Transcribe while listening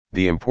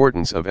The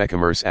importance of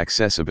e-commerce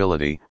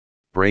accessibility,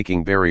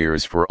 breaking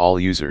barriers for all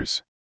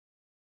users.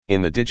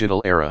 In the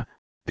digital era,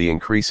 the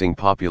increasing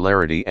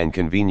popularity and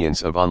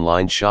convenience of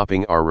online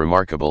shopping are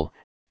remarkable,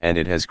 and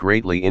it has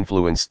greatly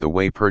influenced the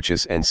way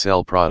purchase and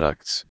sell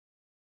products.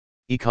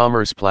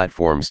 E-commerce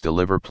platforms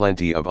deliver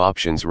plenty of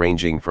options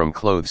ranging from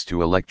clothes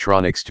to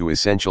electronics to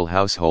essential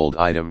household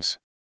items.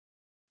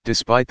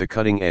 Despite the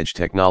cutting-edge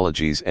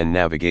technologies and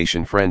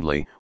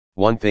navigation-friendly,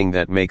 one thing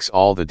that makes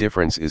all the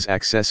difference is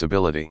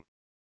accessibility.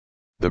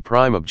 The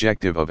prime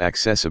objective of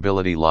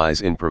accessibility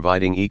lies in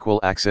providing equal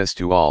access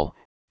to all,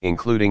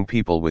 including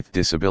people with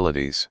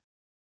disabilities.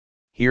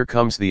 Here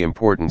comes the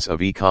importance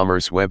of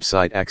e-commerce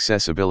website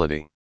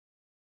accessibility.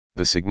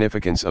 The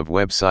significance of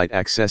website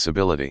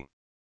accessibility.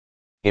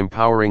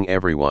 Empowering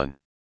everyone.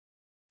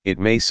 It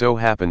may so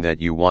happen that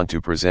you want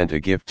to present a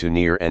gift to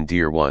near and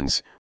dear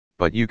ones,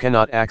 but you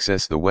cannot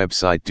access the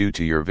website due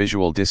to your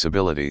visual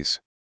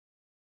disabilities.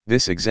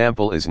 This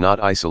example is not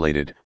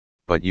isolated,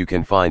 but you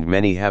can find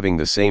many having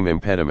the same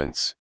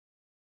impediments.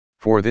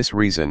 For this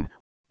reason,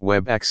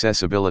 web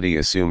accessibility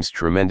assumes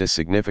tremendous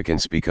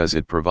significance because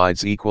it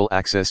provides equal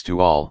access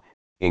to all,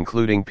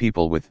 including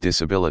people with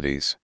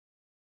disabilities.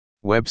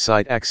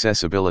 Website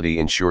accessibility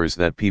ensures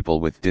that people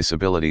with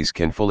disabilities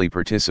can fully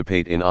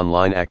participate in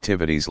online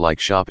activities like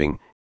shopping,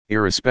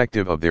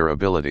 irrespective of their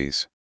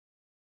abilities.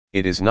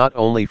 It is not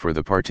only for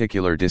the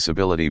particular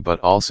disability but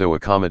also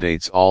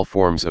accommodates all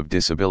forms of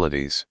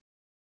disabilities.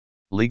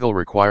 Legal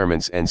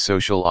requirements and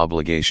social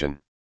obligation.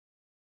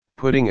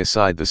 Putting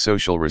aside the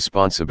social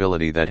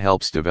responsibility that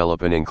helps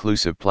develop an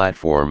inclusive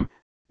platform,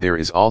 there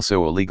is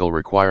also a legal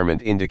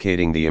requirement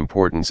indicating the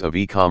importance of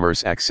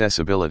e-commerce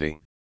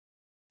accessibility.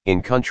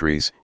 In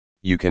countries,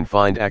 you can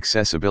find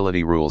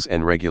accessibility rules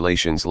and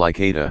regulations like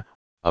ADA,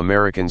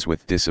 Americans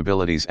with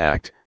Disabilities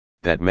Act,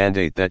 that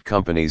mandate that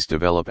companies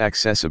develop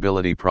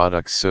accessibility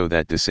products so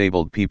that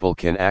disabled people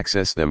can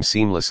access them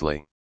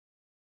seamlessly.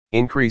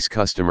 Increase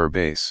customer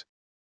base.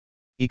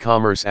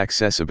 E-commerce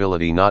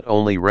accessibility not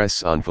only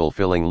rests on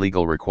fulfilling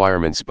legal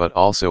requirements but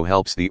also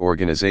helps the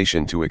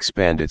organization to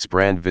expand its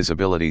brand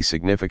visibility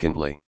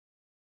significantly.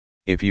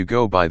 If you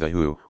go by the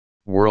WHO,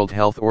 World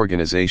Health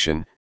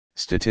Organization,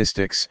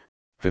 statistics,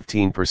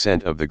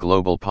 15% of the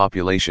global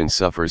population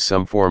suffers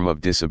some form of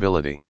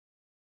disability.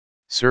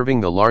 Serving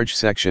the large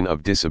section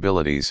of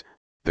disabilities,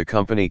 the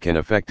company can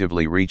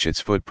effectively reach its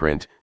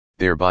footprint,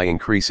 thereby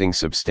increasing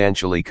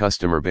substantially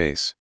customer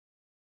base.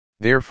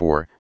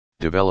 Therefore,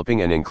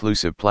 developing an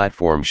inclusive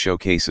platform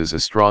showcases a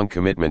strong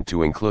commitment to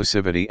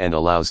inclusivity and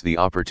allows the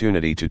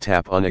opportunity to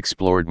tap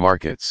unexplored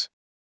markets.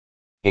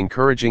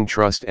 Encouraging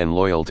trust and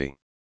loyalty.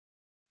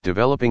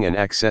 Developing an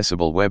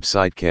accessible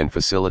website can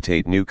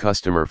facilitate new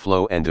customer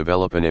flow and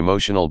develop an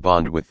emotional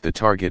bond with the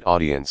target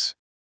audience.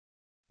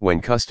 When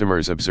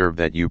customers observe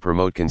that you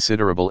promote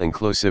considerable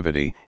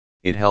inclusivity,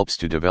 it helps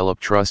to develop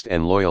trust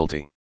and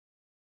loyalty.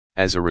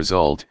 As a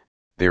result,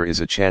 there is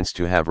a chance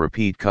to have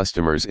repeat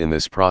customers in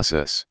this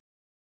process.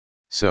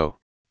 So,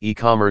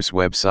 e-commerce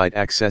website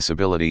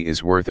accessibility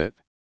is worth it.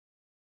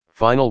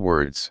 Final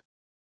words.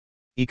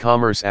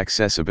 E-commerce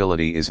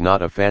accessibility is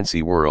not a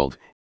fancy world.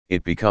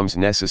 It becomes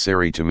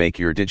necessary to make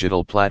your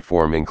digital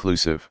platform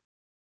inclusive.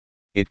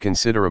 It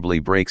considerably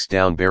breaks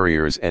down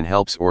barriers and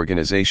helps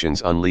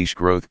organizations unleash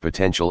growth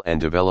potential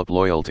and develop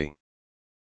loyalty.